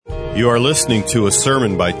You are listening to a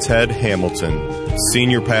sermon by Ted Hamilton,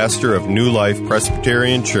 Senior Pastor of New Life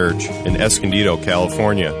Presbyterian Church in Escondido,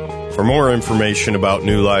 California. For more information about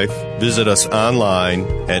New Life, visit us online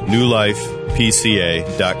at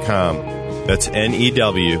newlifepca.com. That's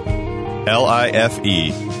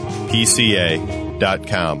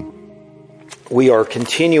NEWLIFEPCA.com. We are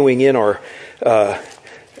continuing in our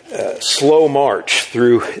slow march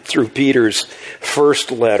through Peter's first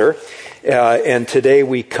letter. And today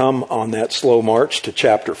we come on that slow march to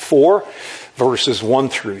chapter 4, verses 1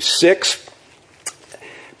 through 6.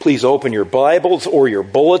 Please open your Bibles or your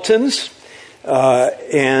bulletins.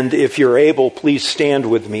 And if you're able, please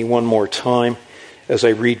stand with me one more time as I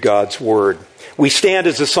read God's Word. We stand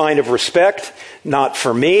as a sign of respect, not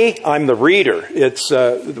for me. I'm the reader. It's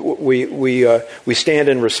we stand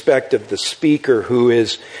in respect of the speaker, who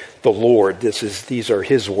is the Lord. These are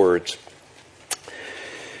His words.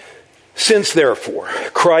 Since, therefore,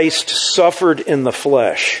 Christ suffered in the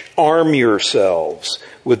flesh, arm yourselves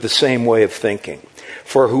with the same way of thinking.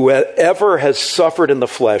 For whoever has suffered in the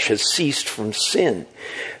flesh has ceased from sin,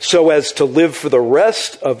 so as to live for the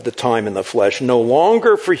rest of the time in the flesh, no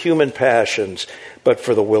longer for human passions, but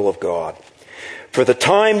for the will of God. For the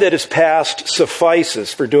time that is past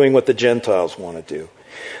suffices for doing what the Gentiles want to do,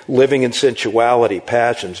 living in sensuality,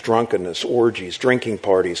 passions, drunkenness, orgies, drinking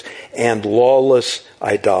parties, and lawless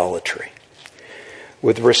idolatry.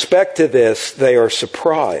 With respect to this, they are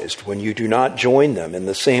surprised when you do not join them in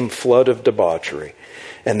the same flood of debauchery,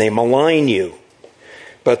 and they malign you.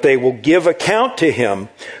 But they will give account to Him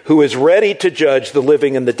who is ready to judge the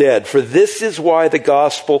living and the dead. For this is why the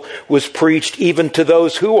gospel was preached even to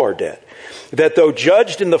those who are dead, that though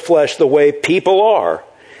judged in the flesh the way people are,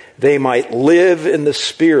 they might live in the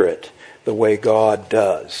Spirit the way God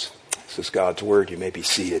does. This is God's Word. You may be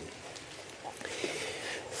seated.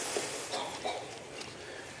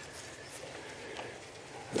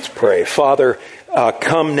 Let's pray. Father,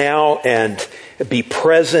 come now and be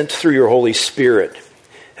present through your Holy Spirit.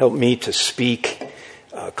 Help me to speak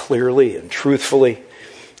clearly and truthfully.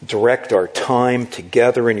 Direct our time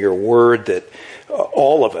together in your word, that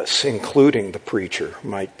all of us, including the preacher,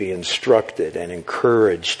 might be instructed and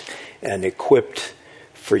encouraged and equipped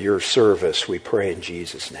for your service. We pray in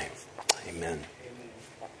Jesus' name. Amen.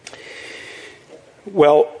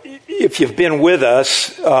 Well, if you've been with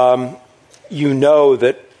us, you know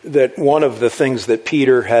that one of the things that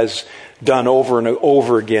Peter has done over and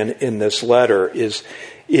over again in this letter is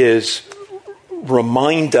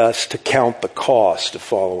remind us to count the cost of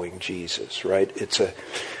following Jesus, right?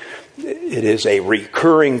 It is a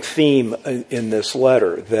recurring theme in this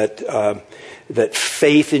letter that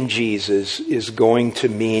faith in Jesus is going to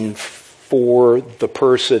mean, for the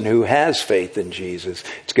person who has faith in Jesus,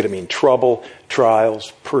 it's going to mean trouble,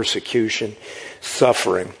 trials, persecution,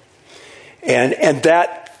 suffering. And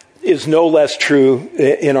that is no less true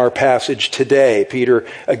in our passage today. Peter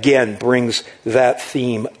again brings that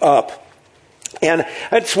theme up. And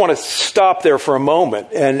I just want to stop there for a moment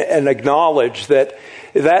and acknowledge that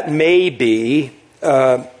may be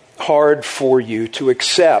hard for you to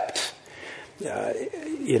accept.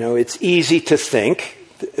 It's easy to think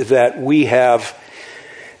that we've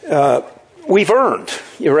earned,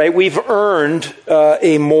 right? We've earned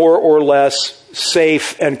a more or less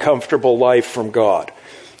safe and comfortable life from God.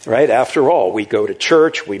 Right? After all, we go to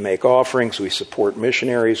church, we make offerings, we support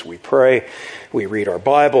missionaries, we pray, we read our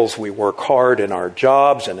Bibles, we work hard in our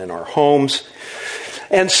jobs and in our homes.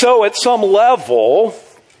 And so at some level,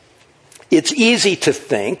 it's easy to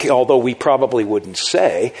think, although we probably wouldn't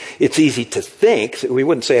say, it's easy to think, we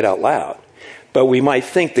wouldn't say it out loud, but we might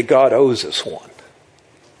think that God owes us one.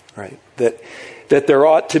 Right? That there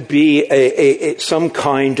ought to be some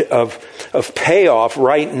kind of payoff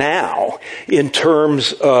right now in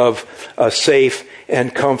terms of a safe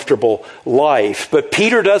and comfortable life. But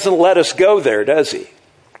Peter doesn't let us go there, does he?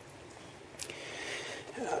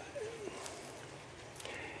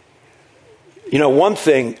 One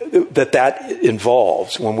thing that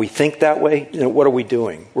involves when we think that way, what are we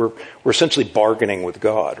doing? We're essentially bargaining with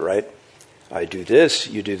God, right? I do this,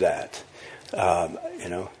 you do that.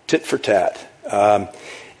 Tit for tat. And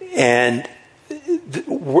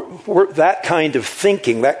that kind of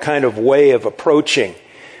thinking, that kind of way of approaching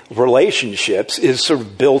relationships is sort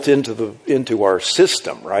of built into our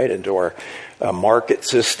system, right? Into our market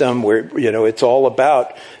system, where it's all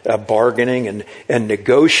about bargaining and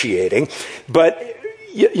negotiating. But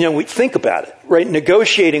we think about it, right?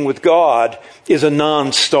 Negotiating with God is a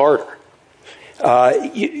non-starter.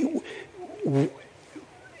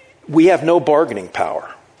 We have no bargaining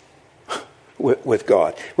power with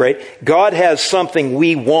God, right? God has something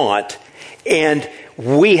we want, and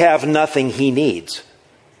we have nothing he needs.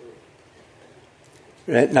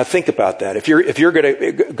 Right? Now think about that. If you're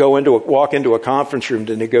going to walk into a conference room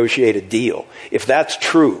to negotiate a deal, if that's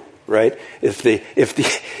true, right?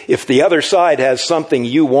 If the other side has something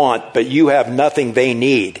you want, but you have nothing they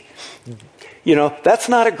need, that's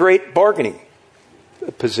not a great bargaining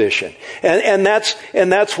position. And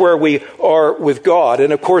that's where we are with God.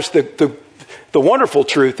 And of course, the wonderful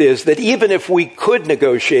truth is that even if we could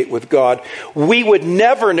negotiate with God, we would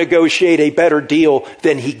never negotiate a better deal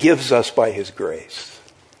than he gives us by his grace.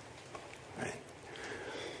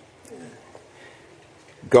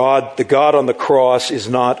 God, the God on the cross, is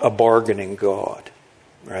not a bargaining God.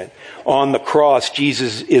 Right? On the cross,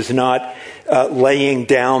 Jesus is not laying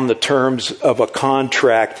down the terms of a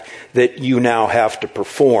contract that you now have to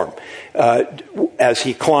perform. As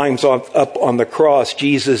he climbs up on the cross,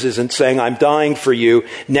 Jesus isn't saying, I'm dying for you,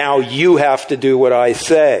 now you have to do what I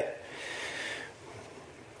say.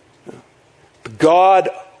 God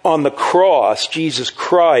on the cross, Jesus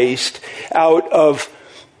Christ, out of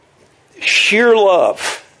sheer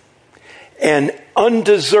love and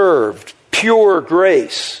undeserved, pure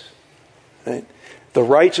grace, right? The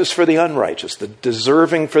righteous for the unrighteous, the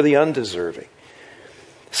deserving for the undeserving,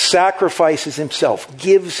 sacrifices himself,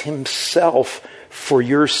 gives himself for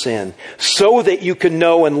your sin, so that you can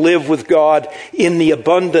know and live with God in the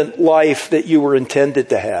abundant life that you were intended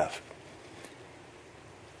to have.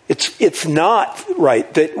 It's not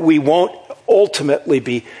right that we won't ultimately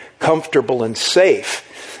be comfortable and safe.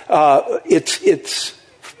 For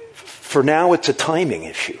now, it's a timing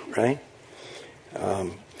issue, right?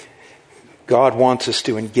 God wants us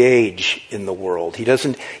to engage in the world. He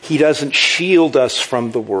doesn't shield us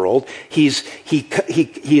from the world. He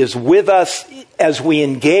is with us as we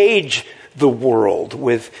engage the world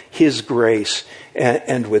with his grace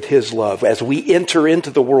and with his love, as we enter into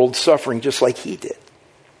the world suffering just like he did.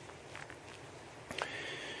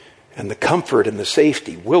 And the comfort and the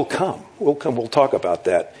safety will come. We'll talk about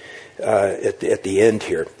that at the end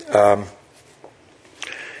here.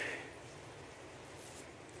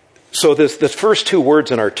 So the first two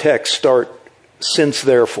words in our text start since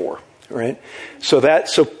therefore, right?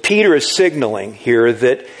 So Peter is signaling here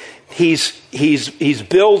that he's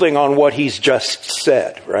building on what he's just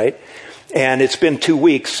said, right? And it's been 2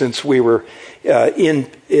 weeks since we were in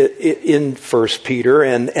 1 Peter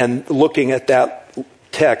and looking at that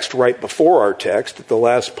text right before our text, at the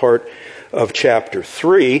last part of chapter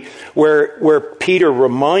 3, where Peter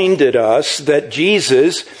reminded us that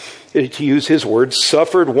Jesus, to use his words,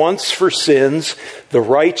 suffered once for sins, the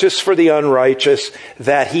righteous for the unrighteous,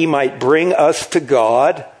 that he might bring us to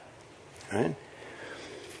God, right?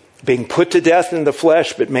 Being put to death in the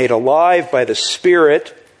flesh, but made alive by the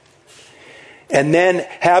Spirit. And then,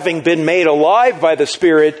 having been made alive by the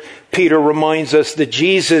Spirit, Peter reminds us that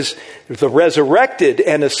Jesus, the resurrected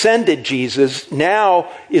and ascended Jesus, now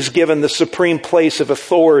is given the supreme place of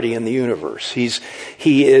authority in the universe.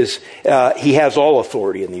 He has all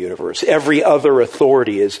authority in the universe. Every other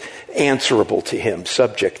authority is answerable to him,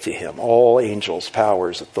 subject to him. All angels,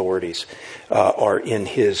 powers, authorities are in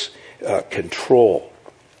his control.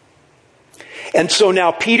 And so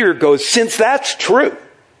now Peter goes, since that's true,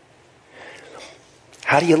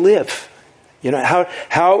 how do you live?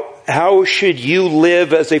 How should you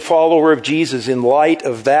live as a follower of Jesus in light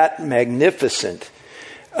of that magnificent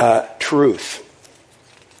truth?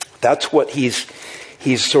 That's what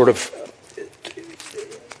he's sort of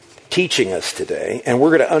teaching us today, and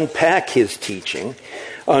we're going to unpack his teaching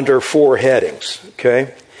under 4 headings.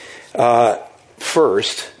 Okay,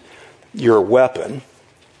 first, your weapon.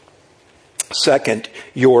 Second,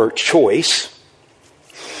 your choice.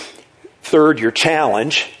 Third, your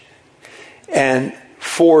challenge. And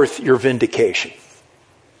fourth, your vindication.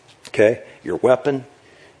 Okay? Your weapon,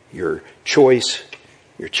 your choice,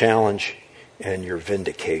 your challenge, and your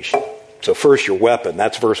vindication. So first, your weapon.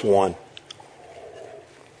 That's verse 1.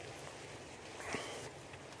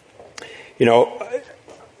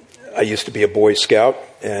 I used to be a Boy Scout,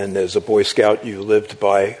 and as a Boy Scout, you lived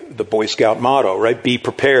by the Boy Scout motto, right? Be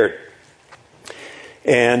prepared.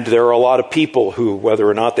 And there are a lot of people who, whether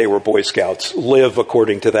or not they were Boy Scouts, live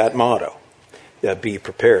according to that motto. Be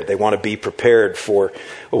prepared. They want to be prepared for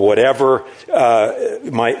whatever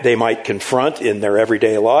they might confront in their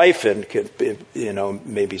everyday life, and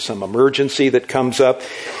maybe some emergency that comes up.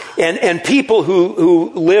 And people who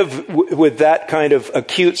live with that kind of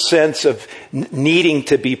acute sense of needing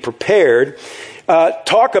to be prepared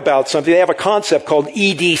talk about something. They have a concept called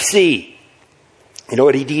EDC. You know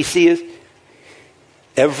what EDC is?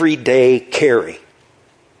 Everyday carry.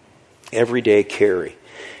 Everyday carry.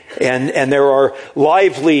 And there are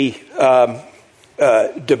lively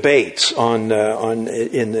debates in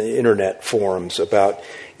the internet forums about,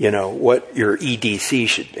 what your EDC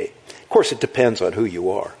should be. Of course, it depends on who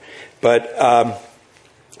you are. But,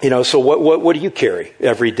 so what do you carry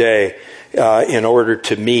every day in order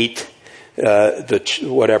to meet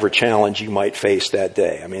whatever challenge you might face that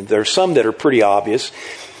day? I mean, there's some that are pretty obvious.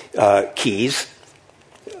 Keys,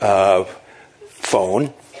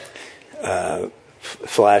 phone,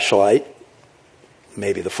 flashlight.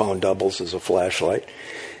 Maybe the phone doubles as a flashlight.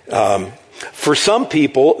 For some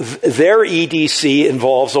people, their EDC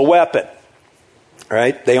involves a weapon,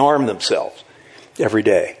 right? They arm themselves every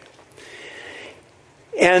day.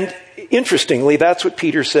 And interestingly, that's what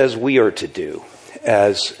Peter says we are to do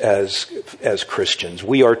as Christians.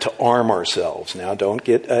 We are to arm ourselves. Now, don't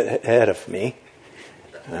get ahead of me.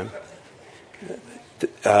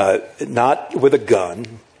 Not with a gun,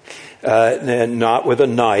 and not with a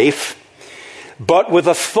knife, but with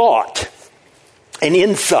a thought, an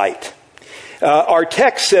insight. Our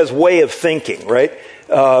text says way of thinking, right?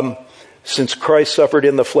 Since Christ suffered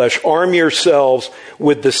in the flesh, arm yourselves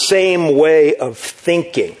with the same way of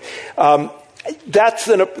thinking. That's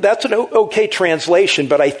an okay translation,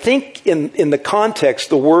 but I think in the context,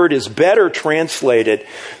 the word is better translated,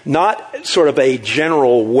 not sort of a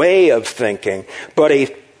general way of thinking, but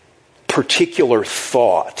a particular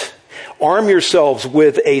thought. Arm yourselves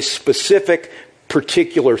with a specific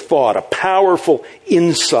particular thought, a powerful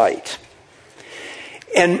insight.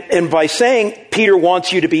 And by saying Peter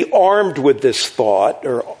wants you to be armed with this thought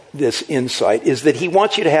or this insight is that he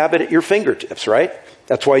wants you to have it at your fingertips, right?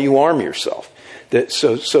 That's why you arm yourself.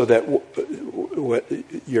 So that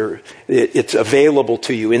it's available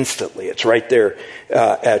to you instantly. It's right there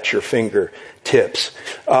at your fingertips.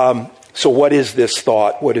 So what is this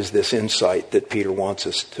thought? What is this insight that Peter wants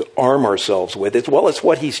us to arm ourselves with? Well, it's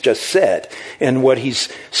what he's just said and what he's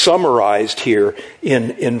summarized here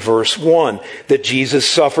in verse 1. That Jesus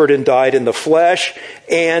suffered and died in the flesh,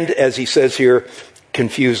 and, as he says here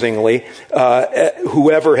confusingly,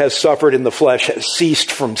 whoever has suffered in the flesh has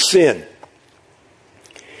ceased from sin.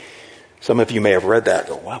 Some of you may have read that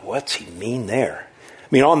and go, what's he mean there? I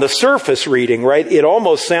mean, on the surface reading, right, it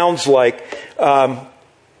almost sounds like,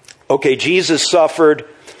 okay, Jesus suffered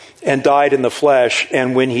and died in the flesh,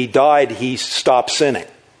 and when he died, he stopped sinning.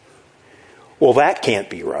 Well, that can't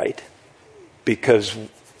be right, because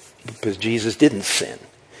Jesus didn't sin,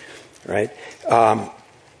 right?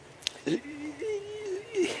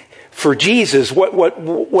 For Jesus,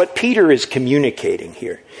 what Peter is communicating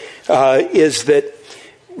here is that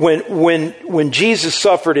when Jesus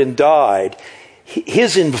suffered and died,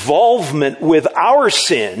 his involvement with our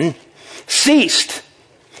sin ceased.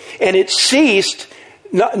 And it ceased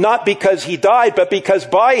not because he died, but because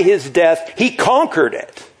by his death, he conquered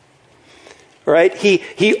it. Right?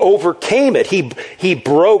 He overcame it. He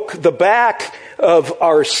broke the back of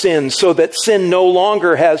our sin so that sin no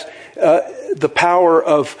longer has the power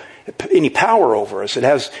of any power over us. It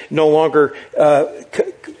has no longer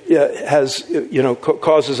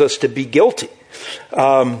causes us to be guilty.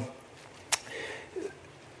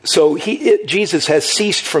 So Jesus has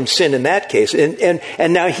ceased from sin in that case.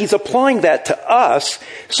 And now he's applying that to us.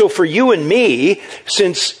 So for you and me,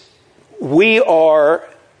 since we are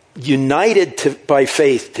united by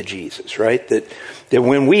faith to Jesus, right? That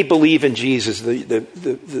when we believe in Jesus, the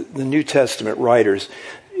New Testament writers,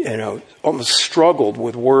 almost struggled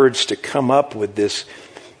with words to come up with this,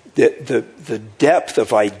 the depth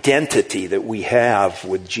of identity that we have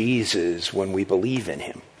with Jesus when we believe in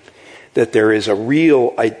him. That there is a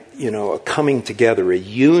real, a coming together, a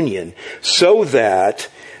union, so that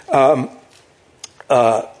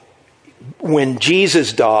when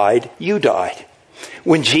Jesus died, you died.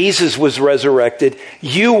 When Jesus was resurrected,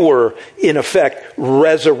 you were, in effect,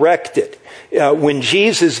 resurrected. When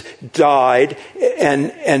Jesus died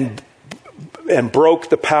and broke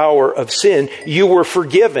the power of sin, you were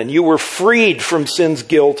forgiven. You were freed from sin's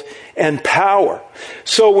guilt and power.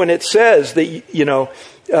 So when it says that,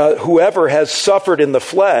 whoever has suffered in the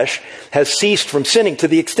flesh has ceased from sinning, to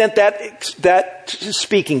the extent that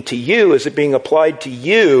speaking to you, is it being applied to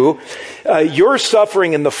you, your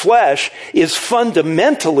suffering in the flesh is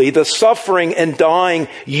fundamentally the suffering and dying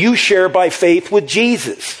you share by faith with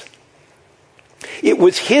Jesus. It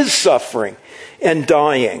was his suffering and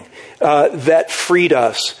dying that freed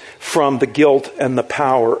us from the guilt and the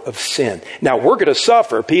power of sin. Now, we're going to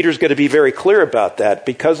suffer. Peter's going to be very clear about that.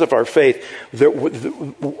 Because of our faith, that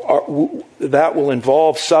will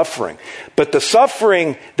involve suffering. But the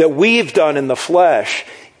suffering that we've done in the flesh,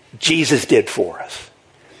 Jesus did for us.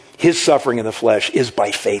 His suffering in the flesh is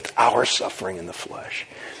by faith our suffering in the flesh.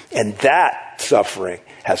 And that suffering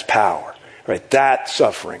has power. right? That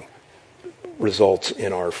suffering results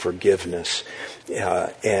in our forgiveness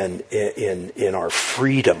and in our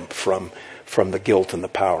freedom from the guilt and the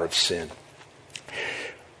power of sin.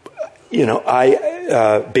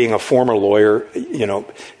 I being a former lawyer,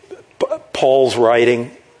 Paul's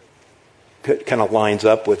writing kind of lines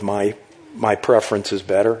up with my preferences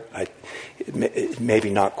better. Maybe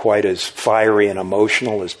not quite as fiery and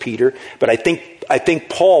emotional as Peter, but I think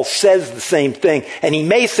Paul says the same thing, and he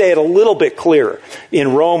may say it a little bit clearer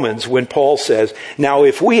in Romans when Paul says, "Now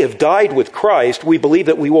if we have died with Christ, we believe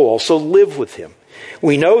that we will also live with him.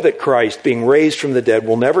 We know that Christ, being raised from the dead,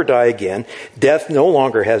 will never die again. Death no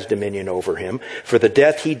longer has dominion over him. For the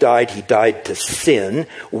death he died to sin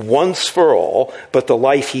once for all. But the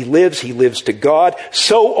life he lives to God.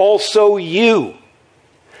 So also you.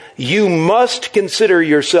 You must consider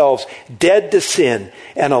yourselves dead to sin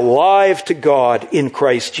and alive to God in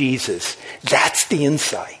Christ Jesus." That's the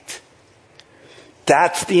insight.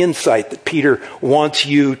 That's the insight that Peter wants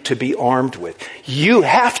you to be armed with. You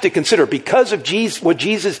have to consider, because of what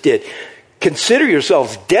Jesus did, consider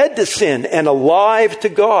yourselves dead to sin and alive to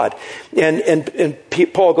God. And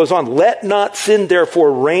Paul goes on, "Let not sin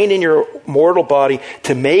therefore reign in your mortal body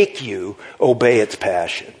to make you obey its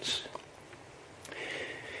passions."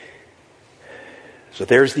 So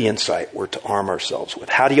there's the insight we're to arm ourselves with.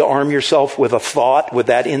 How do you arm yourself with a thought, with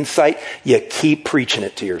that insight? You keep preaching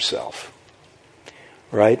it to yourself.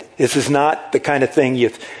 Right? This is not the kind of thing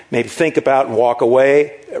you maybe think about and walk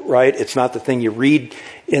away, right? It's not the thing you read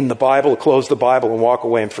in the Bible, close the Bible and walk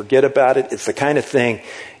away and forget about it. It's the kind of thing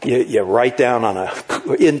you write down on an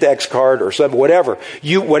index card or something, whatever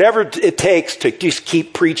it takes to just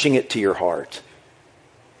keep preaching it to your heart.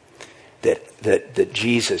 That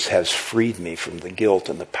Jesus has freed me from the guilt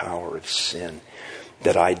and the power of sin.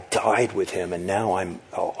 That I died with him and now I'm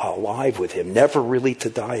alive with him, never really to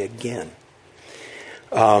die again.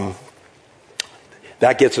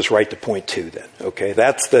 That gets us right to point 2 then. Okay,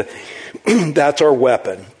 that's our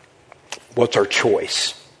weapon. What's our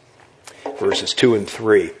choice? Verses 2 and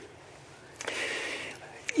 3.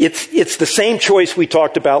 It's the same choice we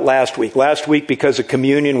talked about last week. Last week, because of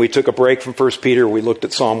communion, we took a break from 1 Peter. We looked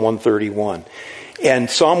at Psalm 131. And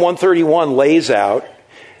Psalm 131 lays out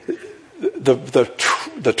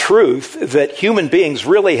the truth that human beings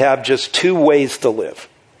really have just 2 ways to live.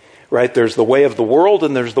 Right? There's the way of the world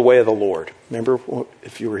and there's the way of the Lord. Remember,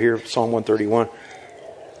 if you were here, Psalm 131?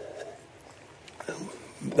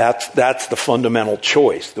 That's the fundamental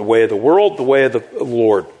choice. The way of the world, the way of the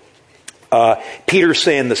Lord. Peter's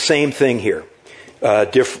saying the same thing here.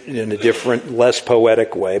 In a different, less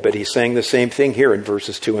poetic way, but he's saying the same thing here in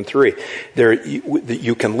verses 2 and 3.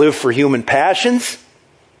 You can live for human passions,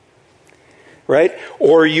 right?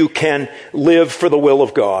 Or you can live for the will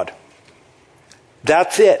of God.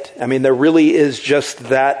 That's it. I mean, there really is just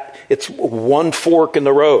that. It's one fork in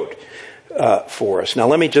the road for us. Now,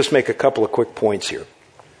 let me just make a couple of quick points here.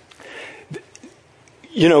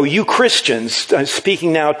 You Christians,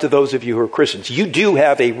 speaking now to those of you who are Christians, you do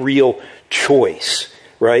have a real choice,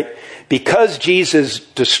 right? Because Jesus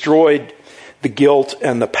destroyed the guilt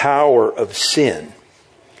and the power of sin,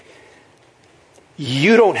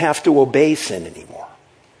 you don't have to obey sin anymore,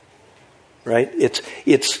 right?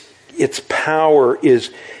 Its power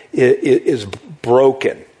is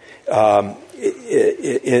broken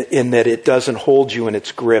in that it doesn't hold you in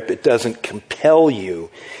its grip. It doesn't compel you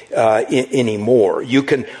anymore. You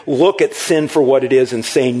can look at sin for what it is and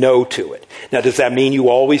say no to it. Now, does that mean you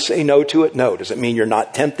always say no to it? No. Does it mean you're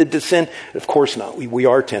not tempted to sin? Of course not. We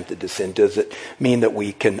are tempted to sin. Does it mean that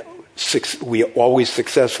we always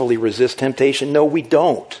successfully resist temptation? No, we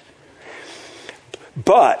don't.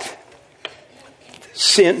 But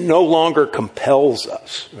sin no longer compels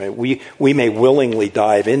us. Right? We may willingly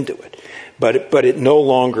dive into it, but it no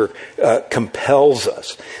longer compels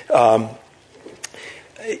us.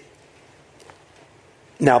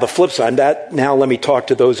 Now the flip side, now let me talk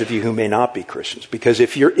to those of you who may not be Christians, because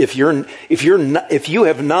if you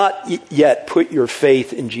have not yet put your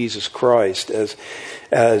faith in Jesus Christ as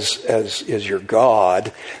your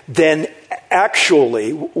God, then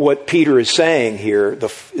actually what Peter is saying here, the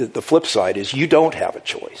flip side is you don't have a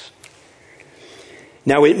choice.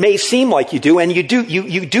 Now it may seem like you do, and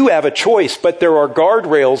you do have a choice, but there are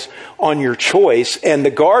guardrails on your choice, and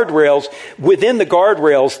within the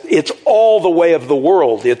guardrails, it's all the way of the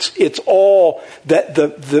world. It's all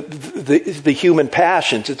the human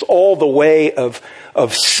passions. It's all the way of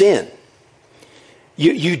sin.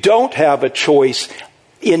 You don't have a choice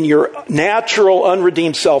in your natural,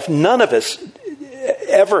 unredeemed self. None of us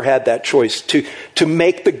ever had that choice to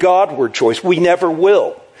make the Godward choice. We never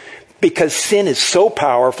will. because sin is so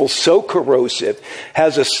powerful, so corrosive,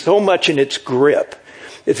 has us so much in its grip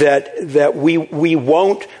that we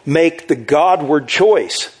won't make the Godward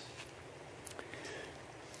choice.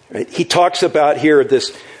 Right? He talks about here this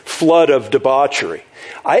flood of debauchery.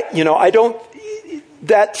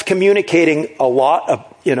 That's communicating a lot of,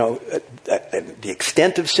 the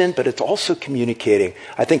extent of sin, but it's also communicating,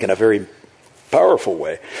 I think, in a very powerful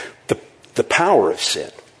way, the power of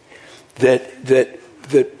sin. That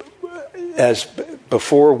as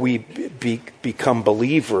before we become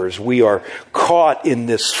believers, we are caught in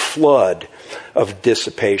this flood of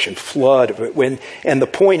dissipation, and the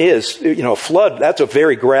point is, a flood, that's a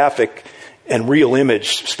very graphic and real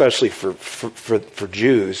image, especially for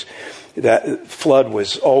Jews. That flood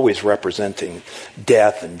was always representing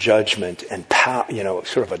death and judgment and power,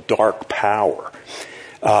 sort of a dark power.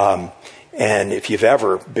 And if you've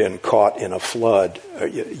ever been caught in a flood,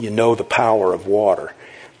 you know the power of water.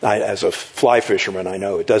 As a fly fisherman, I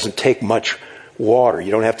know it doesn't take much water.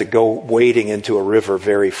 You don't have to go wading into a river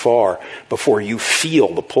very far before you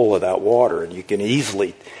feel the pull of that water, and you can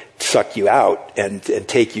easily suck you out and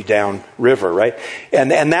take you down river, right?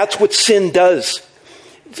 And that's what sin does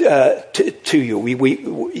to you.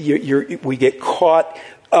 We get caught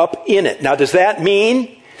up in it. Now, does that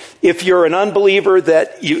mean if you're an unbeliever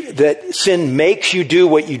that sin makes you do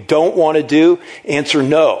what you don't want to do? Answer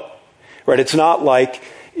no. Right? It's not like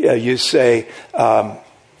you say,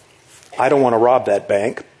 I don't want to rob that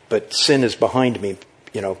bank, but sin is behind me,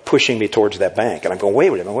 pushing me towards that bank. And I'm going, wait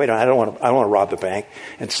a minute, I don't want to rob the bank.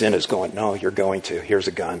 And sin is going, no, you're going to. Here's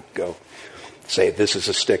a gun. Go. Say, this is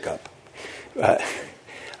a stick up.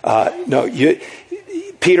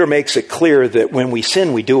 Peter makes it clear that when we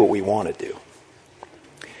sin, we do what we want to do.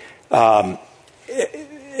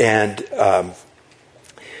 And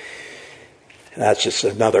that's just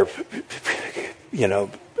another,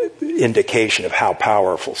 indication of how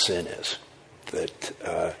powerful sin is.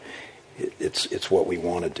 That it's what we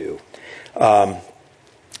want to do.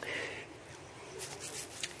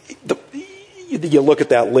 You look at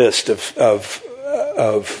that list of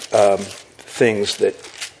things that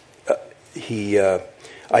he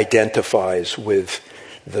identifies with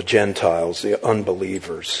the Gentiles, the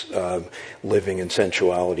unbelievers, living in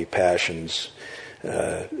sensuality, passions,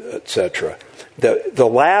 etc. The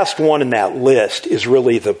last one in that list is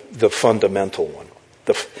really the fundamental one.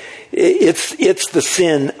 It's the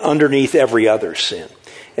sin underneath every other sin.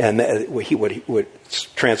 And what he would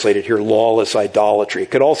translate it here, lawless idolatry.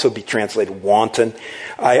 It could also be translated wanton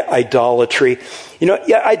idolatry.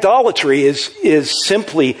 Idolatry is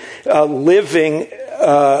simply living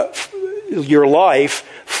your life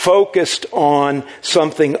focused on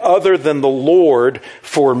something other than the Lord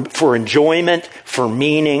for enjoyment, for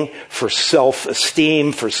meaning, for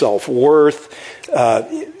self-esteem, for self-worth.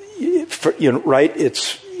 Right?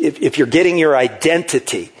 If you're getting your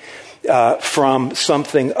identity from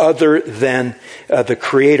something other than the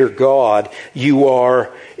Creator God, you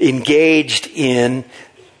are engaged in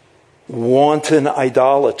wanton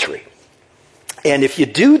idolatry. And if you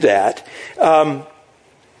do that,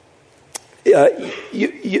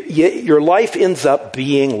 your life ends up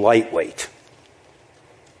being lightweight.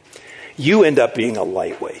 You end up being a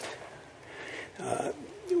lightweight.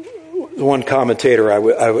 One commentator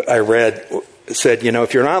I read said,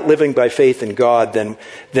 if you're not living by faith in God,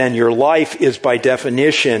 then your life is by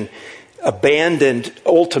definition abandoned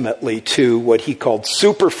ultimately to what he called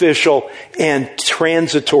superficial and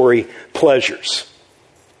transitory pleasures.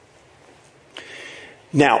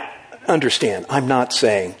 Now, understand, I'm not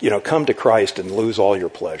saying, come to Christ and lose all your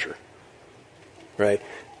pleasure. Right?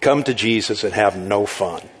 Come to Jesus and have no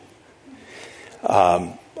fun.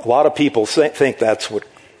 A lot of people think that's what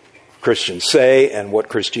Christians say and what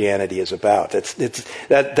Christianity is about.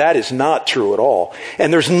 That is not true at all.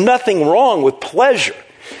 And there's nothing wrong with pleasure.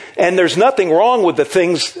 And there's nothing wrong with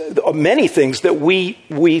many things that we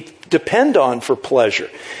depend on for pleasure.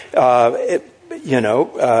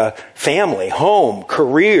 Family, home,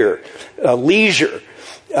 career, leisure.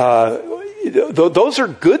 Those are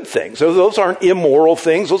good things. Those aren't immoral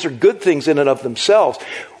things. Those are good things in and of themselves.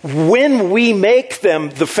 When we make them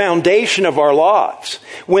the foundation of our lives,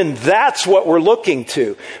 when that's what we're looking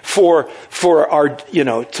to for our,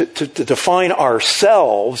 to define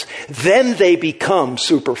ourselves, then they become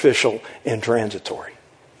superficial and transitory.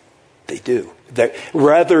 They do. That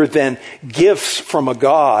rather than gifts from a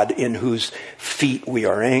God in whose feet we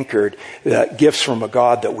are anchored, gifts from a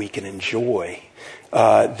God that we can enjoy,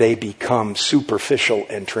 they become superficial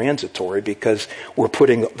and transitory because we're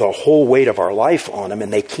putting the whole weight of our life on them,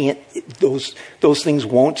 and they can't. Those things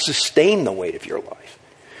won't sustain the weight of your life.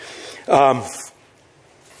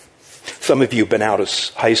 some of you have been out of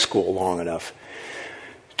high school long enough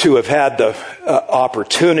to have had the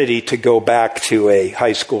opportunity to go back to a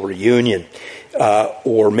high school reunion,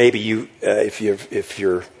 or maybe you, if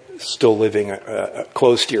you're still living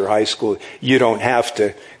close to your high school, you don't have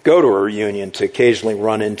to go to a reunion to occasionally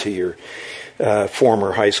run into your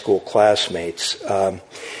former high school classmates.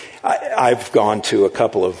 I've gone to a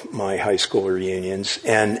couple of my high school reunions,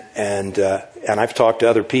 and I've talked to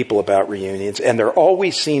other people about reunions, and there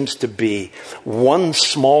always seems to be one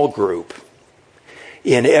small group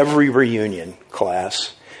in every reunion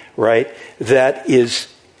class, right, that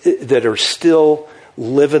are still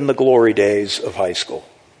living the glory days of high school,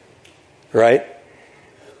 right?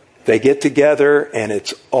 They get together and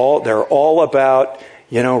they're all about,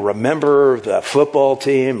 remember the football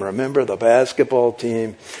team, remember the basketball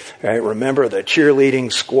team, right? Remember the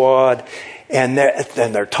cheerleading squad. And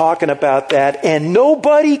they're talking about that, and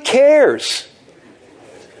nobody cares.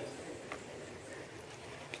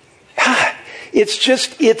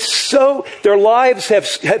 Their lives have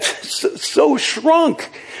so shrunk,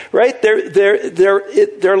 right?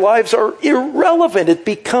 Their lives are irrelevant. It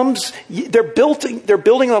becomes, they're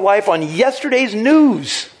building a life on yesterday's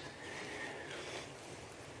news.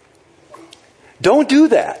 Don't do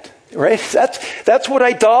that, right? That's what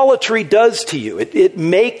idolatry does to you. It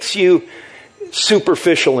makes you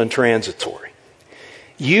superficial and transitory.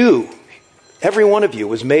 Every one of you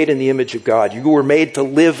was made in the image of God. You were made to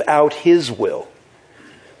live out His will.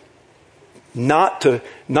 Not to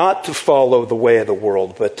follow the way of the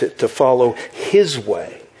world, but to follow His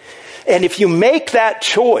way. And if you make that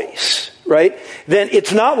choice, right, then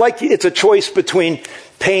it's not like it's a choice between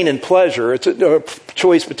pain and pleasure. It's a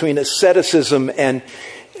choice between asceticism and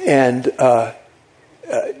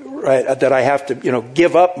right, that I have to,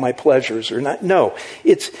 give up my pleasures or not. No,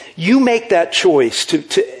 it's you make that choice to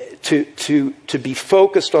be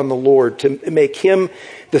focused on the Lord, to make Him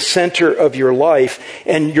the center of your life,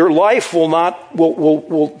 and your life will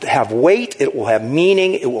have weight, it will have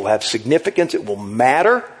meaning, it will have significance, it will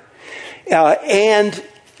matter, and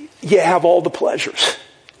you have all the pleasures.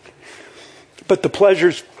 But the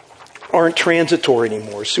pleasures aren't transitory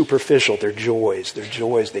anymore, superficial. They're joys.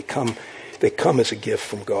 They come as a gift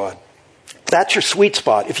from God. That's your sweet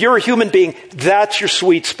spot. If you're a human being, that's your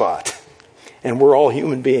sweet spot. And we're all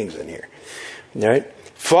human beings in here, right?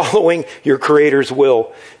 Following your Creator's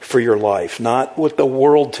will for your life, not what the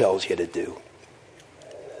world tells you to do.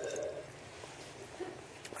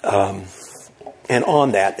 And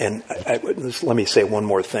on that, let me say one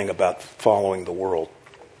more thing about following the world.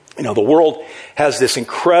 The world has this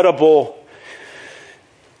incredible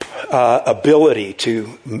ability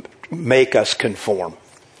to make us conform,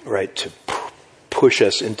 right? To push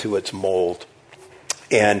us into its mold.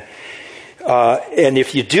 And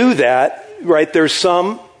if you do that, right, there's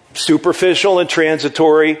some superficial and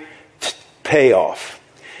transitory payoff.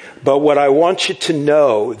 But what I want you to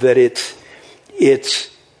know that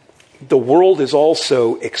the world is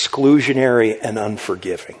also exclusionary and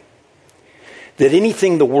unforgiving. That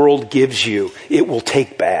anything the world gives you, it will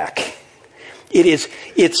take back. It's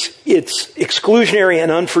exclusionary and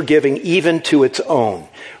unforgiving even to its own,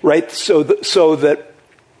 right? So that,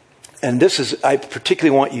 and this is, I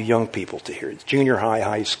particularly want you young people to hear it. Junior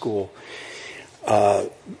high school,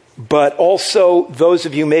 but also those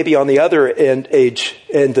of you maybe on the other end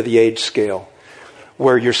of the age scale,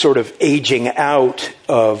 where you're sort of aging out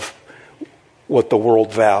of what the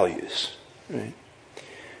world values. Right?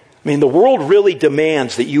 I mean, the world really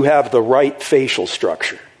demands that you have the right facial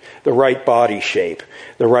structure, the right body shape,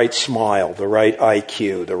 the right smile, the right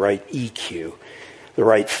IQ, the right EQ, the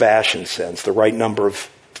right fashion sense, the right number of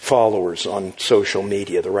followers on social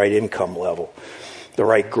media, the right income level, the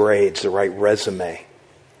right grades, the right resume.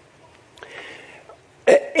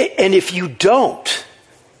 And if you don't,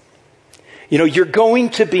 you're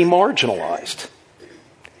going to be marginalized.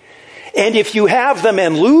 And if you have them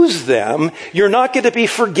and lose them, you're not going to be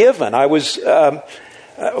forgiven. I watched an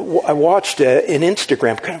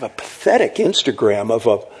Instagram, kind of a pathetic Instagram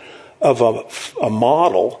of a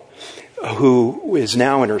model who is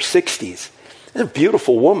now in her 60s. A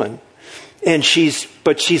beautiful woman, and she's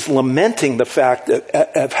lamenting the fact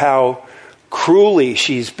of how cruelly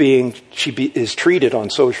she is treated on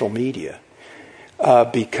social media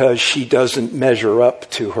because she doesn't measure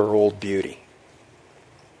up to her old beauty.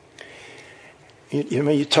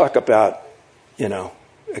 You talk about,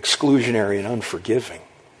 exclusionary and unforgiving.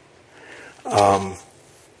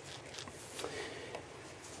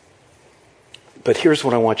 But here's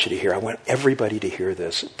what I want you to hear. I want everybody to hear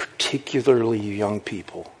this, particularly you young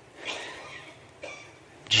people.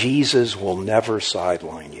 Jesus will never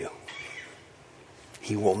sideline you.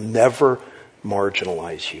 He will never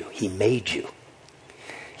marginalize you. He made you.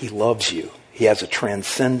 He loves you. He has a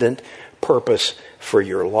transcendent purpose for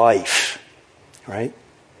your life, right?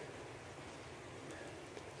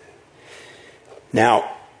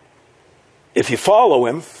 Now, if you follow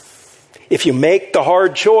him, if you make the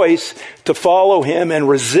hard choice to follow him and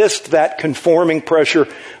resist that conforming pressure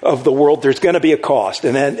of the world, there's going to be a cost.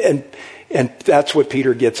 And that's what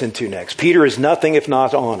Peter gets into next. Peter is nothing if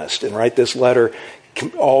not honest. And right, this letter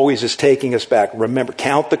always is taking us back. Remember,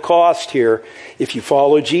 count the cost here. If you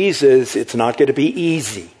follow Jesus, it's not going to be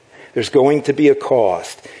easy. There's going to be a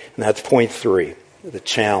cost. And that's point 3, the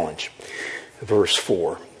challenge. Verse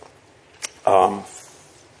 4.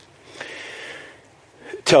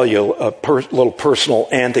 Tell you a little personal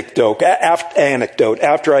anecdote.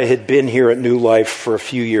 After I had been here at New Life for a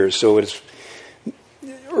few years, so it was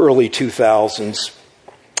early 2000s,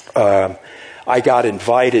 I got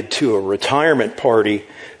invited to a retirement party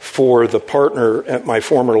for the partner at my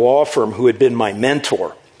former law firm who had been my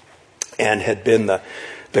mentor and had been the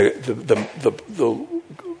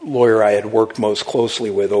lawyer I had worked most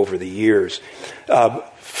closely with over the years.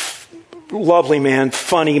 Lovely man,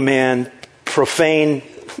 funny man, profane,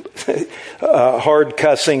 hard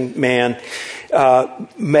cussing man,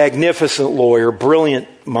 magnificent lawyer, brilliant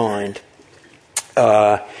mind.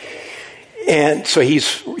 And so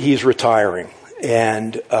he's retiring.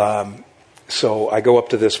 And so I go up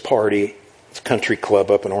to this party, it's a country club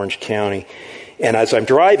up in Orange County. And as I'm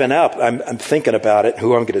driving up, I'm thinking about it,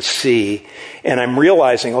 who I'm going to see. And I'm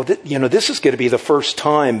realizing, this is going to be the first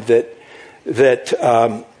time that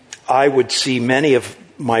I would see many of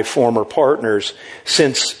my former partners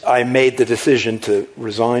since I made the decision to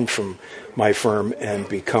resign from my firm and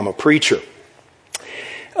become a preacher.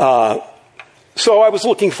 So I was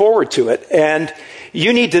looking forward to it. And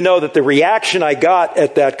you need to know that the reaction I got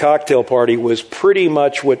at that cocktail party was pretty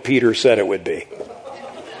much what Peter said it would be.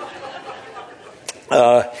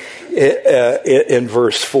 In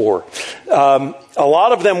verse 4. A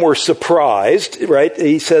lot of them were surprised, right?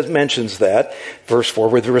 He mentions that. Verse 4,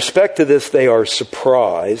 with respect to this, they are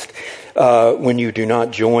surprised when you do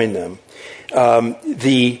not join them.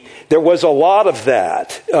 There was a lot of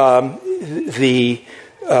that.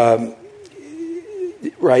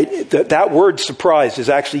 That word surprised is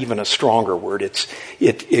actually even a stronger word.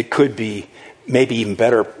 It could be maybe even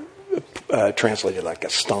better translated like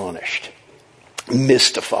astonished,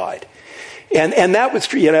 mystified. And that was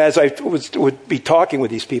true. As I would be talking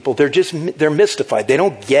with these people, they're mystified. They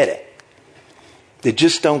don't get it. They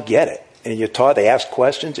just don't get it. And they ask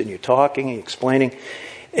questions, and you're talking and explaining,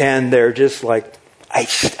 and they're just like, I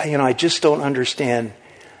just don't understand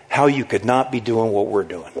how you could not be doing what we're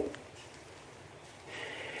doing.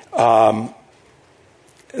 And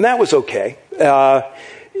that was okay.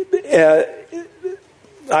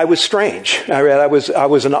 I was strange. I was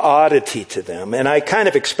an oddity to them, and I kind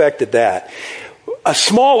of expected that. A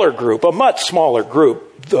much smaller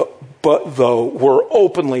group, though, were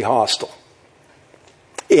openly hostile,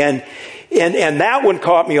 and that one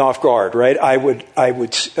caught me off guard. Right?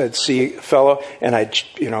 I'd see a fellow, and I'd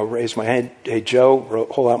raise my hand. Hey, Joe,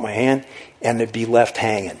 hold out my hand, and it'd be left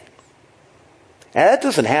hanging. And that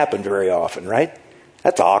doesn't happen very often, right?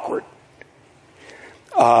 That's awkward.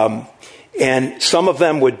 And some of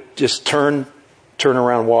them would just turn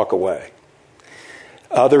around and walk away.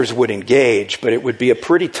 Others would engage, but it would be a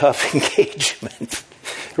pretty tough engagement,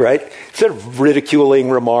 right? Instead of ridiculing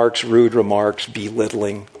remarks, rude remarks,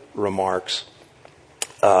 belittling remarks.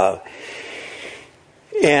 So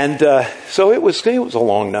it was a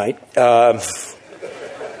long night.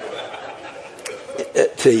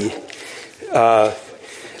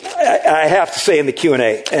 I have to say in the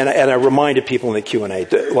Q&A, and I reminded people in the Q&A,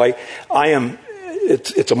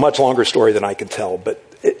 it's a much longer story than I can tell, but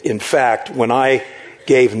in fact, when I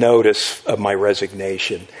gave notice of my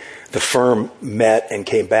resignation, the firm met and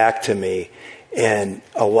came back to me and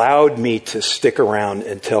allowed me to stick around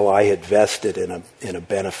until I had vested in a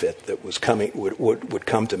benefit that was would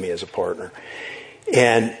come to me as a partner,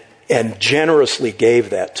 and generously gave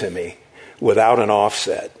that to me without an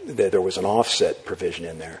offset. There was an offset provision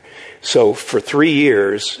in there. So for 3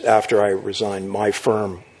 years after I resigned, my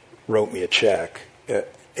firm wrote me a check,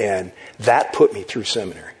 and that put me through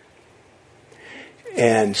seminary.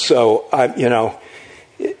 And so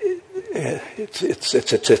it's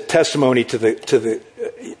a testimony to the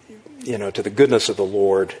goodness of the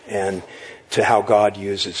Lord and to how God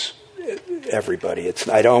uses everybody.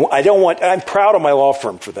 I'm proud of my law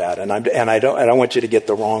firm for that, and I don't want you to get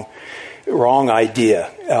the wrong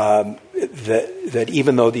idea that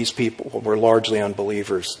even though these people were largely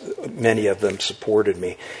unbelievers, many of them supported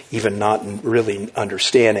me, even not really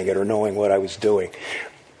understanding it or knowing what I was doing.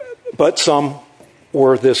 But some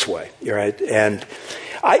were this way, right? And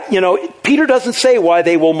Peter doesn't say why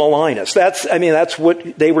they will malign us. That's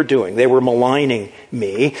what they were doing. They were maligning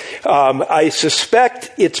me. I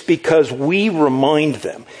suspect it's because we remind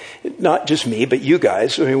them, not just me, but you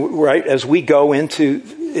guys, right? As we go into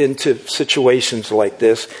situations like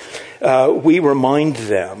this, we remind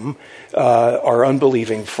them, our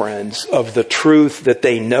unbelieving friends, of the truth that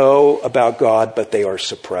they know about God, but they are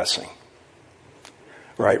suppressing.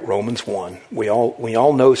 Right, Romans 1. We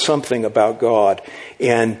all know something about God,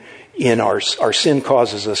 and our sin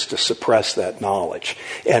causes us to suppress that knowledge.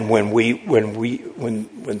 And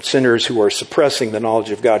when sinners who are suppressing the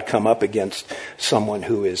knowledge of God come up against someone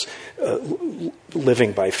who is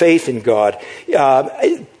living by faith in God,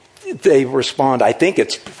 they respond. I think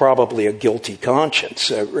it's probably a guilty conscience,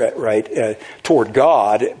 right, toward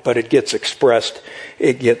God, but it gets expressed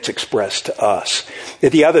to us.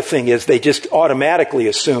 The other thing is they just automatically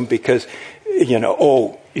assume because, you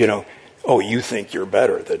think you're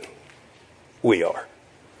better than we are,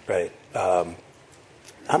 right? I'm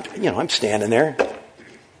standing there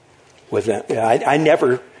with them. I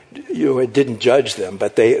never, didn't judge them,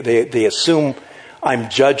 but they assume I'm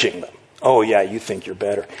judging them. Oh yeah, you think you're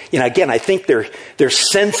better. Again, I think they're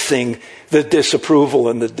sensing the disapproval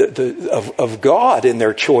and of God in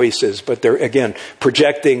their choices, but they're again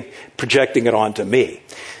projecting it onto me.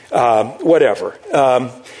 Whatever.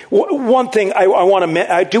 One thing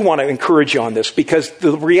I do want to encourage you on this, because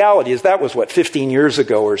the reality is that was 15 years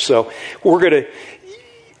ago or so. We're going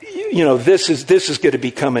to, this is going to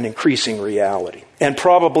become an increasing reality, and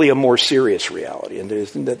probably a more serious reality. And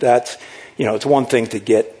that's, it's one thing to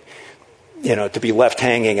get, to be left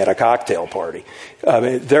hanging at a cocktail party.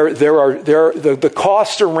 The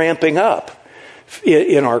costs are ramping up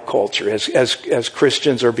in our culture as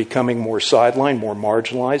Christians are becoming more sidelined, more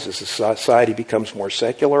marginalized, as the society becomes more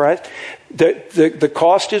secularized. The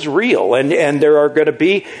cost is real, and there are going to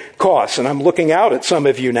be costs. And I'm looking out at some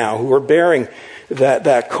of you now who are bearing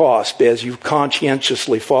that cost as you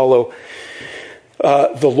conscientiously follow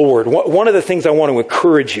the Lord. One of the things I want to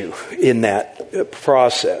encourage you in that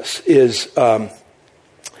process is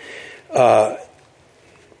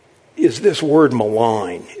this word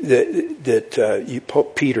malign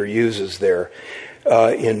that Peter uses there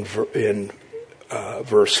in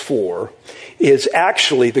verse 4 is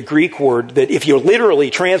actually the Greek word that, if you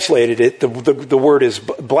literally translated it, the word is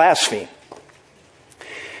blaspheme.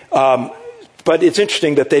 But it's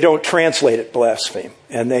interesting that they don't translate it blaspheme,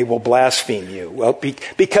 and they will blaspheme you. Well,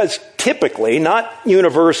 because typically, not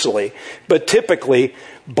universally, but typically,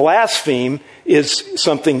 blaspheme is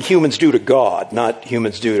something humans do to God, not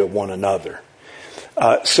humans do to one another.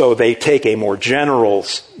 So they take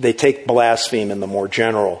blaspheme in the more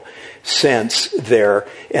general sense there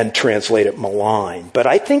and translate it malign. But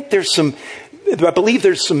I think I believe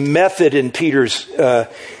there's some method in Peter's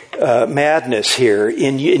madness here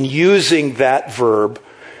in using that verb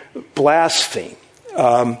blaspheme,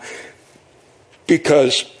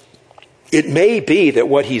 because it may be that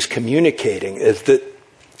what he's communicating is that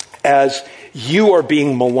as you are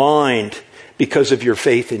being maligned because of your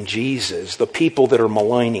faith in Jesus, the people that are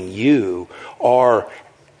maligning you are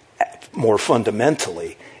more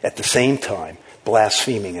fundamentally at the same time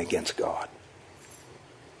blaspheming against God.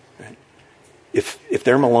 If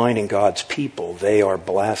they're maligning God's people, they are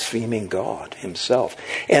blaspheming God himself.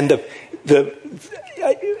 And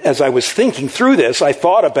as I was thinking through this, I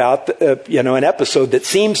thought about an episode that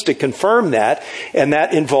seems to confirm that, and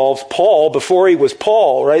that involves Paul before he was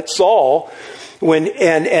Paul, right? Saul,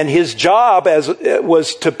 and his job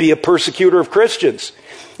was to be a persecutor of Christians,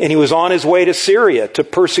 and he was on his way to Syria to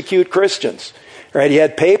persecute Christians. Right? He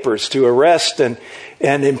had papers to arrest and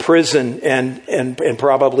imprison and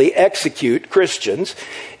probably execute Christians,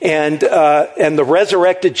 and the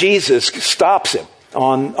resurrected Jesus stops him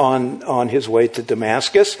on his way to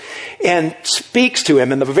Damascus and speaks to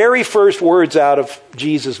him. And the very first words out of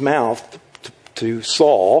Jesus' mouth to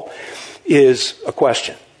Saul is a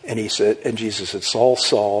question. And Jesus said, "Saul,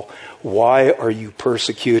 Saul, why are you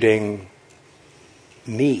persecuting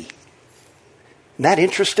me?" Isn't that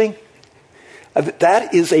interesting?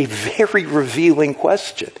 That is a very revealing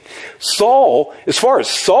question. Saul, as far as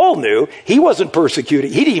Saul knew, he wasn't persecuting.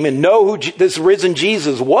 He didn't even know who this risen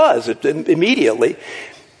Jesus was immediately.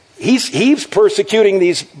 He's persecuting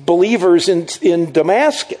these believers in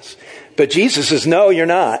Damascus. But Jesus says, "No, you're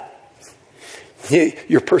not.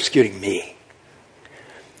 You're persecuting me.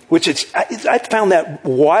 I found that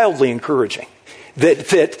wildly encouraging.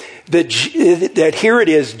 That here it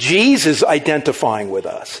is, Jesus identifying with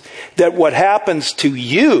us. That what happens to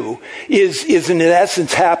you is in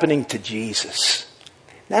essence happening to Jesus.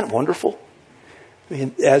 Isn't that wonderful? I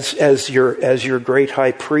mean, as your great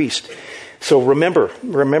high priest. So remember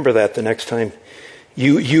that the next time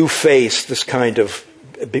you face this kind of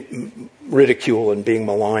ridicule and being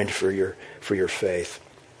maligned for your faith.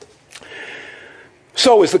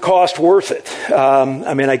 So is the cost worth it?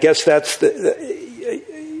 I guess that's the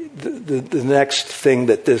next thing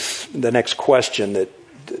the next question that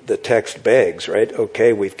the text begs, right?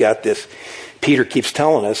 Okay, we've got this. Peter keeps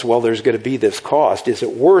telling us, well, there's going to be this cost. Is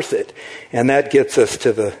it worth it? And that gets us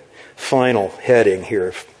to the final heading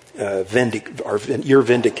here, your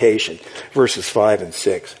vindication, verses 5 and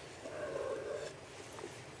 6.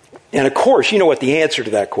 And of course, you know what the answer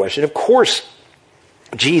to that question. Of course,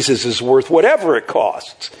 Jesus is worth whatever it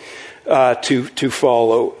costs to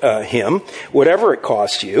follow him, whatever it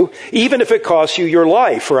costs you, even if it costs you your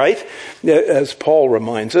life, right? As Paul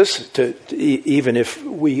reminds us, even if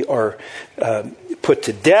we are put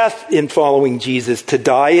to death in following Jesus, to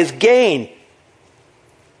die is gain.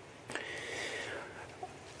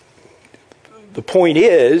 The point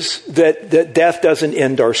is that death doesn't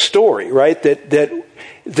end our story, right? That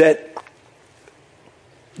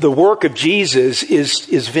the work of Jesus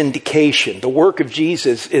is vindication. The work of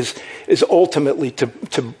Jesus is ultimately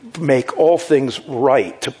to make all things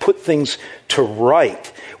right, to put things to right,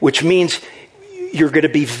 which means you're going to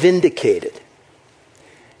be vindicated.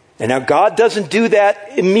 And now God doesn't do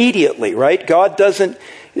that immediately, right? God doesn't.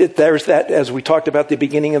 There's that, as we talked about at the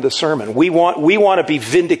beginning of the sermon. We want to be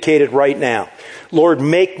vindicated right now. Lord,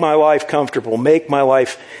 make my life comfortable. Make my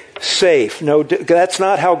life safe. No, that's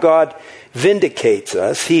not how God vindicates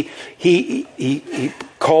us. He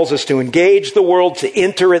calls us to engage the world, to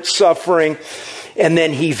enter its suffering, and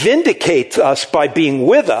then he vindicates us by being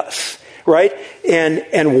with us, right?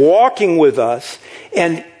 And walking with us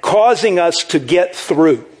and causing us to get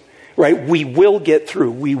through, right? We will get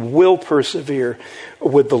through. We will persevere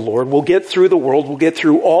with the Lord. We'll get through the world. We'll get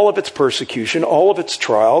through all of its persecution, all of its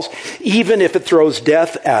trials, even if it throws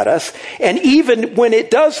death at us. And even when it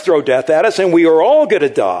does throw death at us, and we are all going to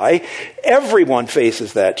die, everyone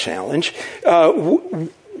faces that challenge,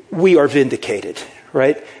 we are vindicated,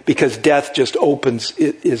 right? Because death just opens,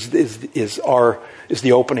 is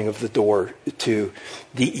the opening of the door to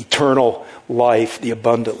the eternal life, the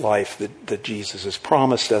abundant life that Jesus has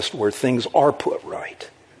promised us, where things are put right.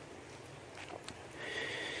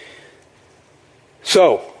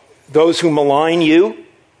 So, those who malign you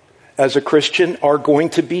as a Christian are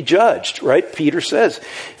going to be judged, right? Peter says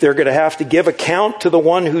they're going to have to give account to the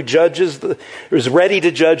one who is ready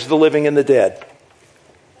to judge the living and the dead.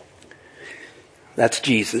 That's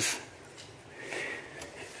Jesus.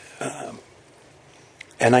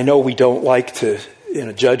 And I know we don't like to, we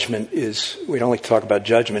don't like to talk about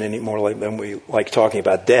judgment any more than we like talking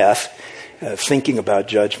about death. Thinking about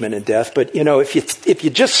judgment and death. But, if you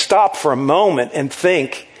just stop for a moment and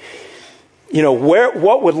think,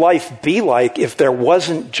 what would life be like if there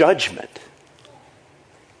wasn't judgment?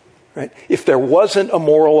 Right? If there wasn't a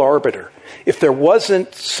moral arbiter, if there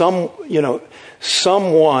wasn't someone,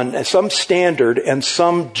 some standard and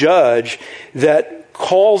some judge that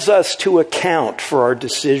calls us to account for our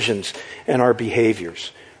decisions and our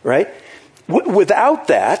behaviors, right? Without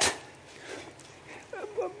that,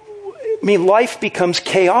 life becomes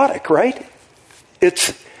chaotic, right?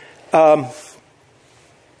 It's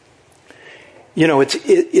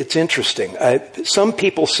interesting. Some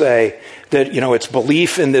people say that, it's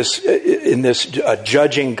belief in this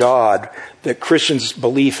judging God, that Christians'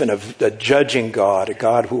 belief in a judging God, a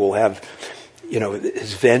God who will have,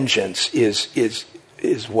 his vengeance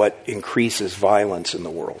is what increases violence in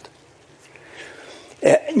the world.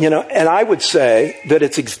 And I would say that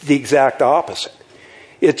it's the exact opposite.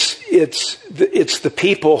 It's the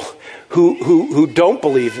people who don't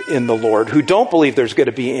believe in the Lord, who don't believe there's going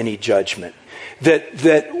to be any judgment.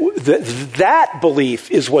 That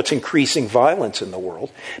belief is what's increasing violence in the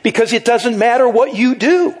world, because it doesn't matter what you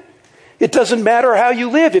do. It doesn't matter how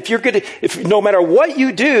you live. If no matter what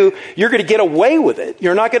you do, you're going to get away with it.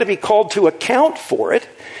 You're not going to be called to account for it.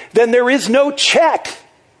 Then there is no check,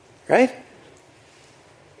 right?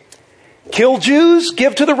 Kill Jews,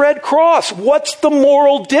 give to the Red Cross. What's the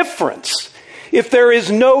moral difference if there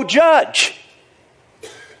is no judge?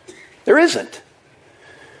 There isn't.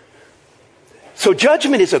 So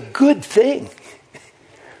judgment is a good thing.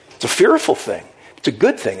 It's a fearful thing. It's a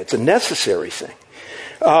good thing. It's a necessary thing.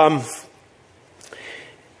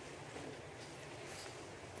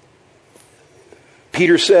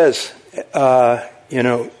 Peter says, that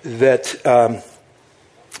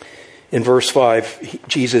in verse 5,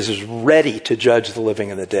 Jesus is ready to judge the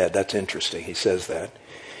living and the dead. That's interesting. He says that.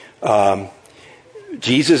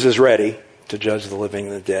 Jesus is ready to judge the living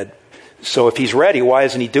and the dead. So if he's ready, why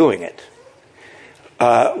isn't he doing it?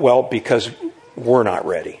 Well, because we're not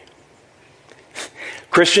ready.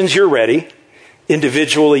 Christians, you're ready.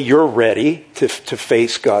 Individually, you're ready to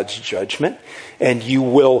face God's judgment. And you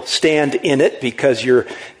will stand in it because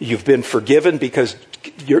you've been forgiven, because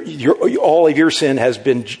all of your sin has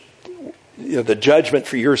been, the judgment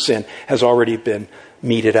for your sin has already been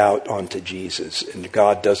meted out onto Jesus. And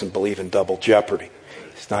God doesn't believe in double jeopardy.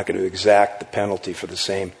 He's not going to exact the penalty for the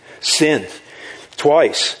same sin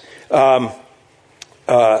twice. But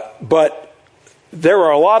there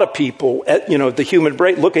are a lot of people, the human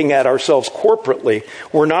brain, looking at ourselves corporately.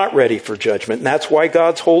 We're not ready for judgment. And that's why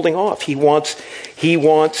God's holding off.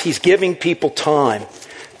 He's giving people time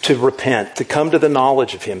to repent, to come to the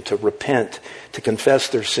knowledge of Him, to repent, to confess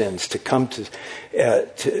their sins, to come to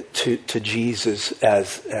Jesus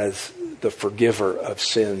as the forgiver of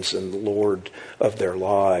sins and the Lord of their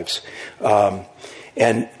lives.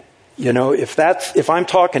 If I'm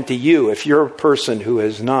talking to you, if you're a person who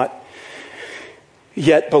has not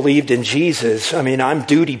yet believed in Jesus, I'm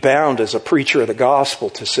duty bound as a preacher of the gospel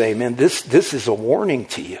to say, man, this is a warning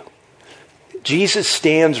to you. Jesus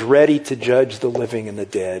stands ready to judge the living and the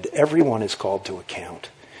dead. Everyone is called to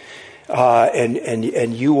account.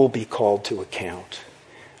 And you will be called to account.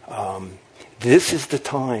 This is the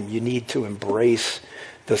time you need to embrace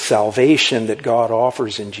the salvation that God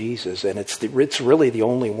offers in Jesus. And it's really the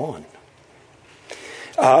only one.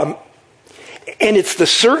 And it's the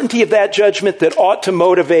certainty of that judgment that ought to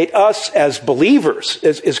motivate us as believers,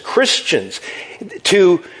 as Christians,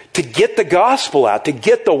 to get the gospel out, to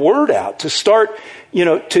get the word out, to start,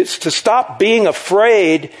 to stop being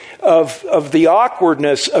afraid of the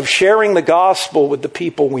awkwardness of sharing the gospel with the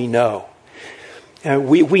people we know. And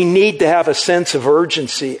we need to have a sense of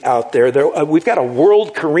urgency out there. We've got a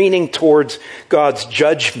world careening towards God's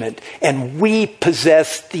judgment, and we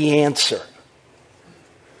possess the answer.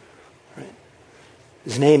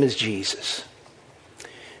 His name is Jesus.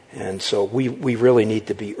 And so we really need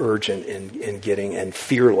to be urgent in getting, and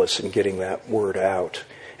fearless in getting that word out.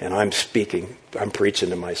 And I'm preaching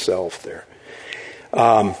to myself there.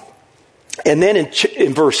 And then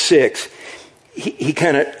in verse 6, he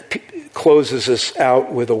kind of closes us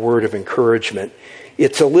out with a word of encouragement.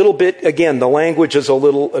 It's a little bit, again, the language is a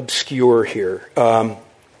little obscure here.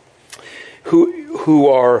 Who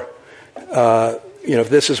are...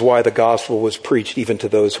 this is why the gospel was preached even to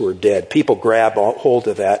those who are dead. People grab hold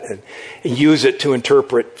of that and use it to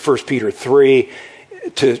interpret 1 Peter 3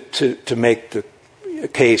 to make the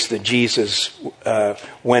case that Jesus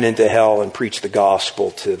went into hell and preached the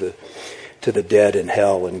gospel to the dead in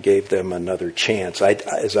hell and gave them another chance.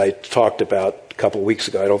 As I talked about a couple of weeks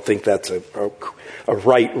ago, I don't think that's a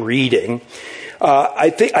right reading. I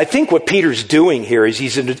think what Peter's doing here is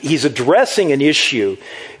he's addressing an issue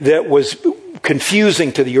that was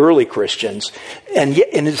confusing to the early Christians, and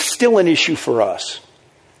it's still an issue for us,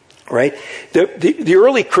 right? The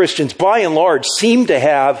early Christians, by and large, seemed to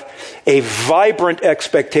have a vibrant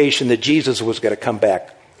expectation that Jesus was going to come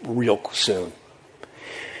back real soon.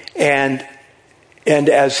 And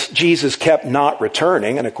as Jesus kept not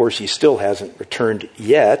returning, and of course he still hasn't returned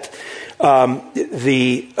yet,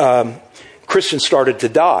 the Christians started to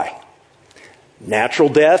die. Natural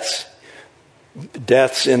deaths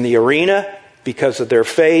in the arena because of their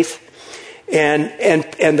faith, and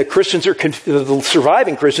the Christians the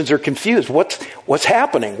surviving Christians are confused. What's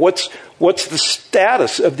happening? What's the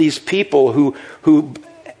status of these people who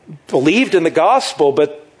believed in the gospel,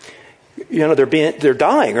 but they're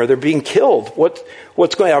dying or they're being killed?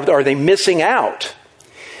 What's going on? Are they missing out?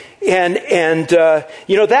 And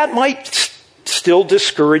that might still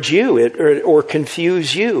discourage you or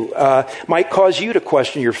confuse you, might cause you to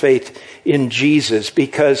question your faith in Jesus,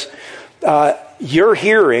 because you're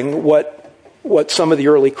hearing what some of the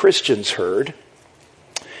early Christians heard,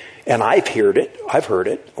 and I've heard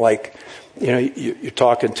it. Like, you're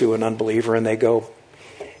talking to an unbeliever and they go,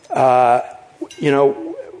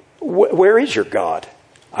 where is your God?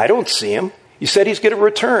 I don't see him. You said he's going to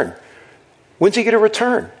return. When's he going to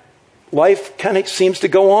return? Life kind of seems to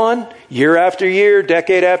go on year after year,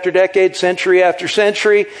 decade after decade, century after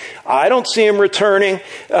century. I don't see him returning.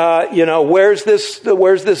 Where's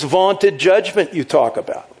this vaunted judgment you talk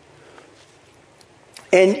about?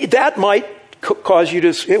 And that might cause you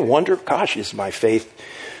to wonder, gosh, is my faith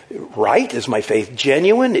right? Is my faith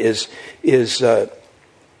genuine?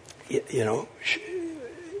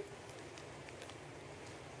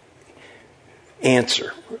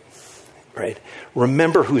 Answer, right?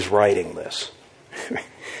 Remember who's writing this.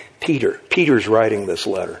 Peter. Peter's writing this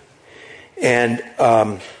letter. And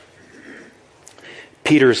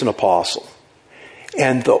Peter's an apostle.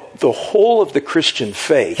 And the whole of the Christian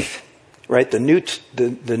faith, right, the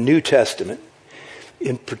New Testament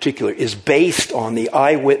in particular, is based on the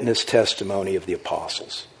eyewitness testimony of the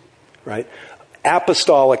apostles, right?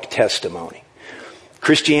 Apostolic testimony.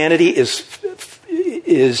 Christianity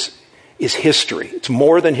is history. It's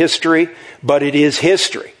more than history, but it is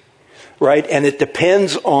history, right? And it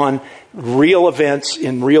depends on real events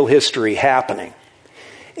in real history happening.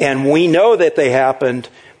 And we know that they happened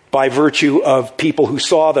by virtue of people who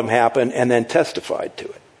saw them happen and then testified to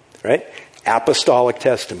it, right? Apostolic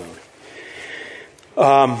testimony.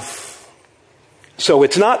 So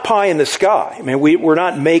it's not pie in the sky. I mean, we're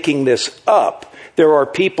not making this up. There are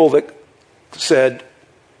people that said,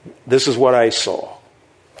 this is what I saw.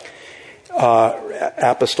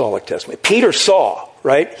 Apostolic testimony. Peter saw,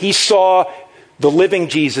 right? He saw the living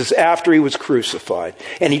Jesus after he was crucified.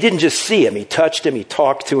 And he didn't just see him. He touched him. He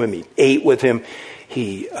talked to him. He ate with him.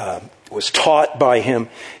 He was taught by him.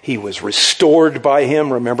 He was restored by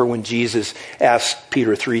him. Remember when Jesus asked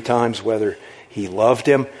Peter 3 times whether he loved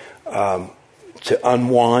him, to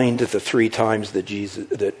unwind the 3 times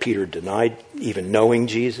that Peter denied even knowing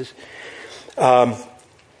Jesus. And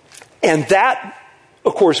that,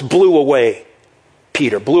 of course, blew away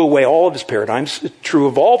Peter, blew away all of his paradigms. It's true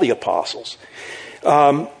of all the apostles.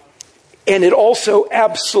 And it also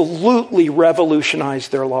absolutely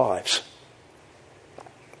revolutionized their lives.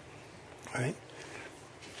 Right?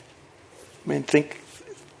 I mean, think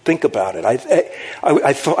about it.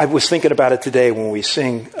 I was thinking about it today when we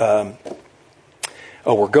sing.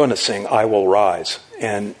 We're going to sing "I Will Rise,"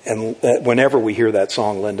 and whenever we hear that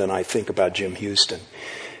song, Linda and I think about Jim Houston,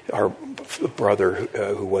 our brother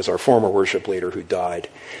who was our former worship leader who died.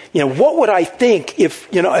 You know, what would I think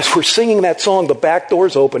if, as we're singing that song, the back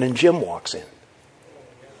door's open and Jim walks in?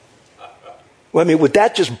 Well, I mean, would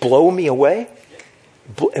that just blow me away?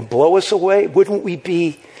 And blow us away? Wouldn't we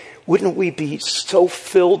be so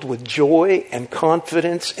filled with joy and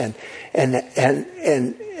confidence and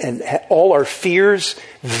all our fears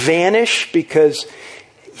vanish because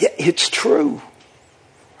it's true,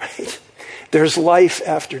 right? There's life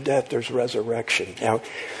after death. There's resurrection. Now,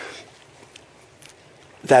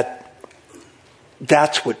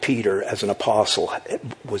 that's what Peter, as an apostle,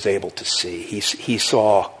 was able to see. He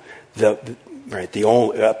saw the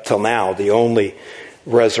only, up till now, the only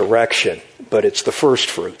resurrection, but it's the first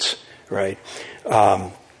fruits, right?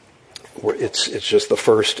 It's just the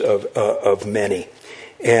first of many,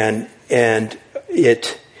 and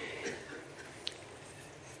it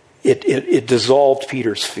dissolved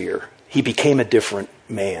Peter's fear. He became a different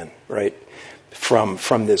man, right?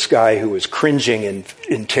 From this guy who was cringing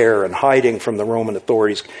in terror and hiding from the Roman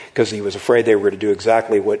authorities because he was afraid they were going to do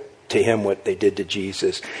exactly what they did to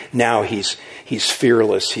Jesus. Now he's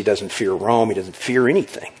fearless. He doesn't fear Rome. He doesn't fear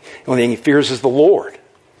anything. The only thing he fears is the Lord,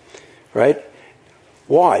 right?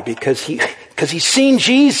 Why? Because he's seen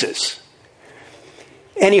Jesus.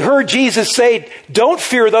 And he heard Jesus say, don't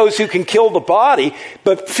fear those who can kill the body,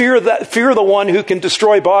 but fear the one who can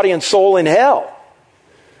destroy body and soul in hell.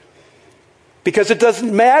 Because it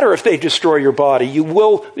doesn't matter if they destroy your body. You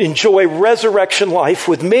will enjoy resurrection life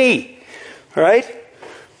with me. Right?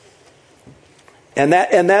 And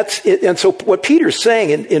that's it. And so what Peter's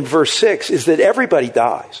saying in verse 6 is that everybody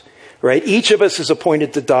dies. Right? Each of us is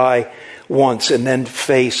appointed to die once and then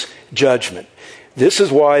face judgment. This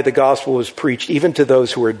is why the gospel was preached even to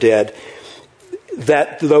those who are dead,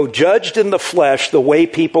 that though judged in the flesh the way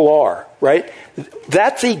people are, right?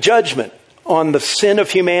 That's a judgment on the sin of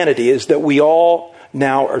humanity, is that we all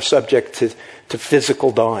now are subject to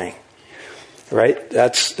physical dying, right?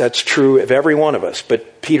 That's true of every one of us.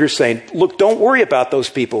 But Peter's saying, look, don't worry about those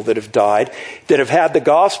people that have died, that have had the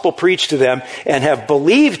gospel preached to them and have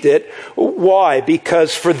believed it. Why?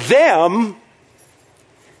 Because for them,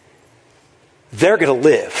 they're going to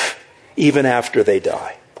live even after they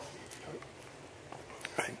die.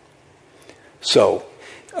 Right? So,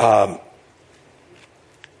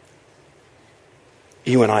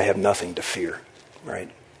 you and I have nothing to fear, right?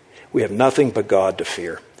 We have nothing but God to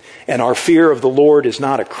fear. And our fear of the Lord is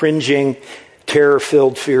not a cringing,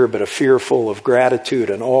 terror-filled fear, but a fear full of gratitude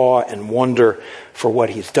and awe and wonder for what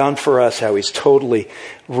He's done for us, how He's totally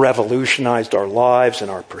revolutionized our lives and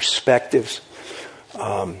our perspectives.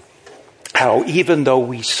 How even though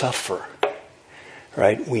we suffer,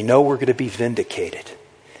 right, we know we're going to be vindicated.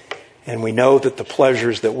 And we know that the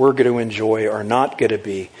pleasures that we're going to enjoy are not going to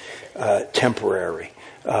be temporary,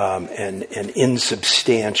 and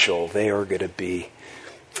insubstantial. They are going to be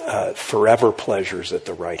forever pleasures at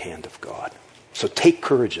the right hand of God. So take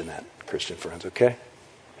courage in that, Christian friends, okay?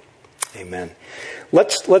 Amen.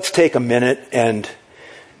 Let's take a minute and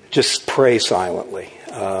just pray silently.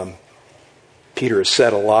 Peter has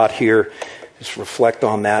said a lot here. Just reflect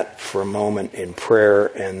on that for a moment in prayer,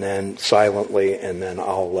 and then silently, and then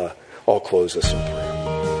I'll close us in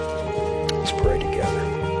prayer. Let's pray together.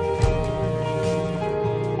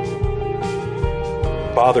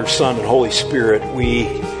 Father, Son, and Holy Spirit,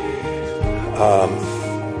 we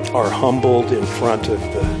are humbled in front of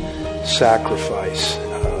the sacrifice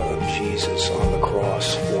of Jesus on the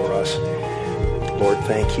cross for us. Lord,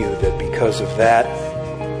 thank you that because of that,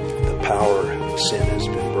 the power of sin has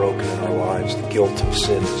been broken in our lives. The guilt of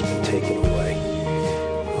sin has been taken away.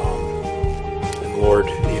 And Lord,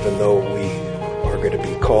 even though we are going to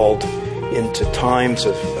be called into times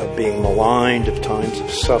of being maligned, of times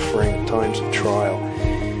of suffering, times of trial,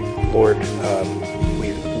 Lord,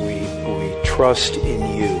 we trust in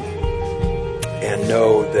you and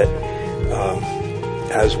know that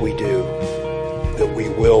as we do, that we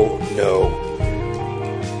will know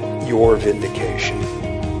your vindication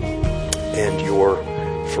and your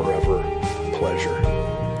forever pleasure.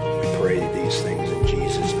 We pray these things in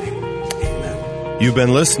Jesus' name. Amen. You've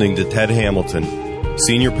been listening to Ted Hamilton,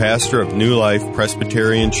 Senior Pastor of New Life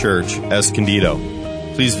Presbyterian Church, Escondido.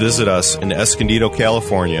 Please visit us in Escondido,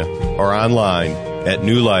 California, or online at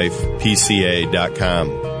newlifepca.com.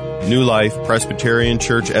 New Life Presbyterian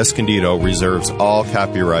Church Escondido reserves all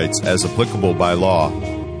copyrights as applicable by law.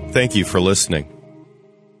 Thank you for listening.